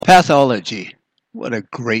Pathology. What a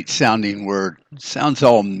great sounding word. It sounds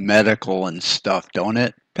all medical and stuff, don't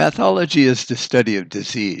it? Pathology is the study of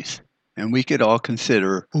disease. And we could all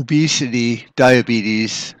consider obesity,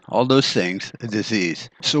 diabetes, all those things a disease.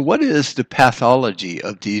 So, what is the pathology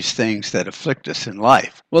of these things that afflict us in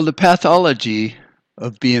life? Well, the pathology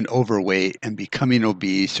of being overweight and becoming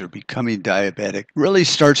obese or becoming diabetic really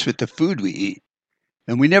starts with the food we eat.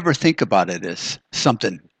 And we never think about it as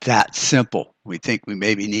something that simple. We think we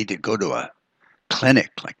maybe need to go to a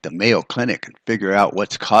clinic like the Mayo Clinic and figure out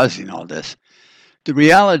what's causing all this. The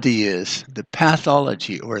reality is the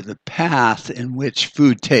pathology or the path in which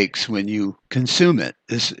food takes when you consume it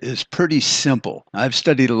is pretty simple. I've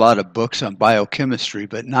studied a lot of books on biochemistry,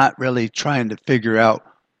 but not really trying to figure out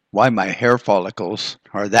why my hair follicles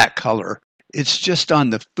are that color. It's just on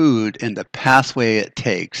the food and the pathway it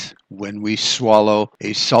takes when we swallow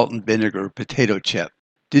a salt and vinegar potato chip.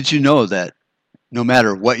 Did you know that no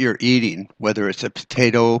matter what you're eating, whether it's a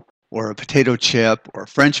potato or a potato chip or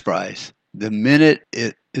French fries, the minute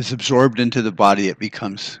it is absorbed into the body, it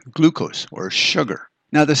becomes glucose or sugar.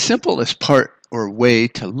 Now, the simplest part or way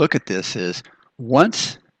to look at this is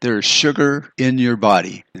once there's sugar in your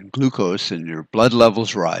body and glucose and your blood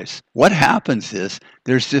levels rise, what happens is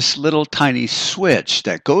there's this little tiny switch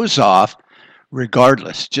that goes off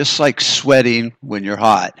regardless, just like sweating when you're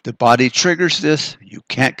hot. The body triggers this, you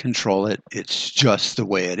can't control it, it's just the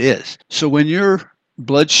way it is. So when your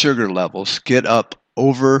blood sugar levels get up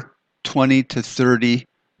over 20 to 30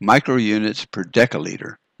 microunits per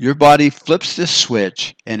deciliter, your body flips this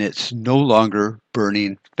switch and it's no longer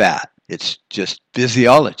burning fat. It's just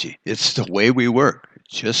physiology. It's the way we work,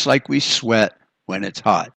 just like we sweat when it's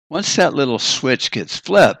hot. Once that little switch gets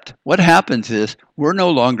flipped, what happens is we're no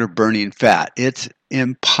longer burning fat. It's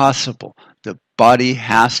impossible. The body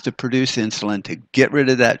has to produce insulin to get rid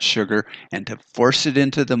of that sugar and to force it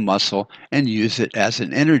into the muscle and use it as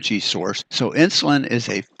an energy source. So insulin is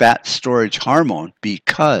a fat storage hormone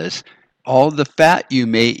because all the fat you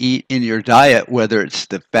may eat in your diet, whether it's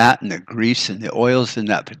the fat and the grease and the oils in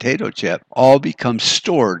that potato chip, all becomes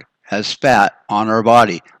stored as fat on our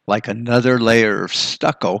body, like another layer of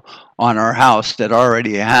stucco on our house that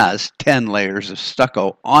already has 10 layers of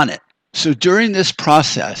stucco on it. So during this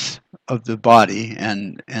process of the body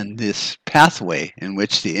and this pathway in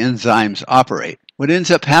which the enzymes operate, what ends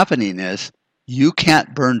up happening is you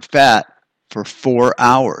can't burn fat for 4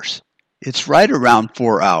 hours. It's right around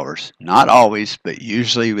 4 hours, not always, but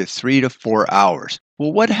usually with 3 to 4 hours.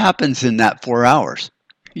 Well, what happens in that 4 hours?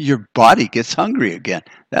 Your body gets hungry again.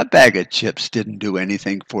 That bag of chips didn't do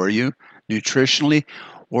anything for you nutritionally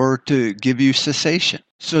or to give you cessation.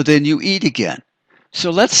 So then you eat again. So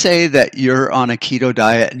let's say that you're on a keto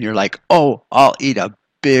diet and you're like, oh, I'll eat a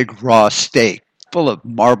big raw steak full of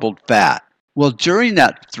marbled fat. Well, during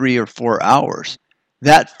that 3 or 4 hours,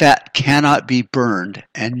 that fat cannot be burned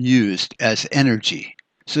and used as energy.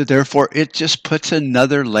 So therefore, it just puts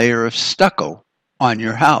another layer of stucco on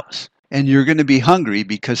your house. And you're going to be hungry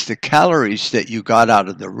because the calories that you got out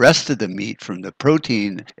of the rest of the meat from the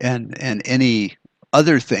protein and any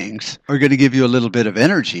other things are going to give you a little bit of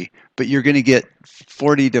energy, but you're going to get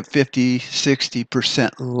 40 to 50, 60%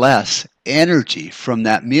 less energy from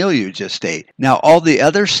that meal you just ate. Now, all the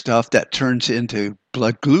other stuff that turns into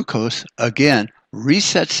blood glucose, again,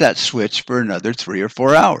 resets that switch for another 3 or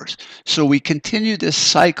 4 hours. So we continue this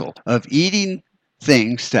cycle of eating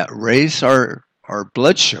things that raise our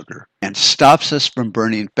blood sugar and stops us from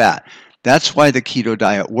burning fat. That's why the keto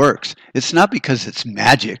diet works. It's not because it's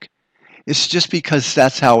magic. It's just because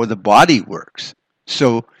that's how the body works.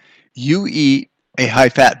 So you eat a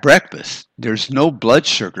high-fat breakfast. There's no blood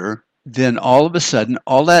sugar. Then all of a sudden,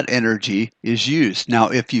 all that energy is used. Now,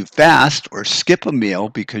 if you fast or skip a meal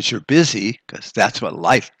because you're busy, because that's what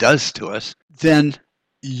life does to us, then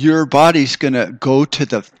your body's going to go to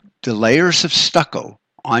the layers of stucco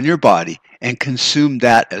on your body and consume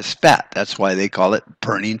that as fat. That's why they call it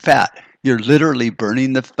burning fat. You're literally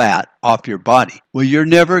burning the fat off your body. Well, you're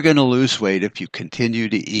never going to lose weight if you continue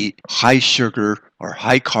to eat high sugar or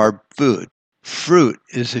high carb food. Fruit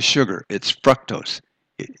is a sugar. It's fructose.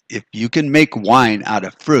 If you can make wine out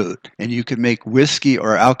of fruit and you can make whiskey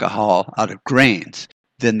or alcohol out of grains,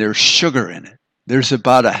 then there's sugar in it. There's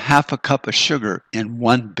about a half a cup of sugar in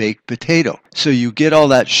one baked potato. So you get all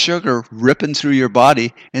that sugar ripping through your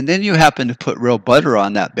body, and then you happen to put real butter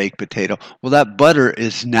on that baked potato. Well, that butter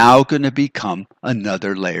is now going to become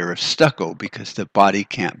another layer of stucco because the body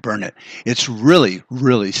can't burn it. It's really,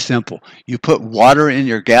 really simple. You put water in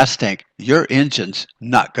your gas tank, your engine's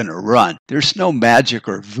not going to run. There's no magic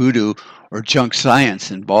or voodoo or junk science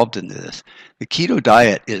involved in this. The keto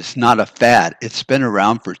diet is not a fad. It's been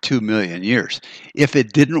around for 2 million years. If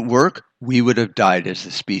it didn't work, we would have died as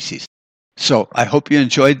a species. So I hope you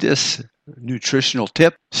enjoyed this nutritional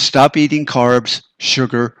tip. Stop eating carbs,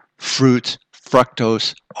 sugar, fruits,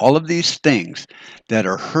 fructose, all of these things that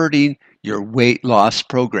are hurting your weight loss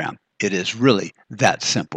program. It is really that simple.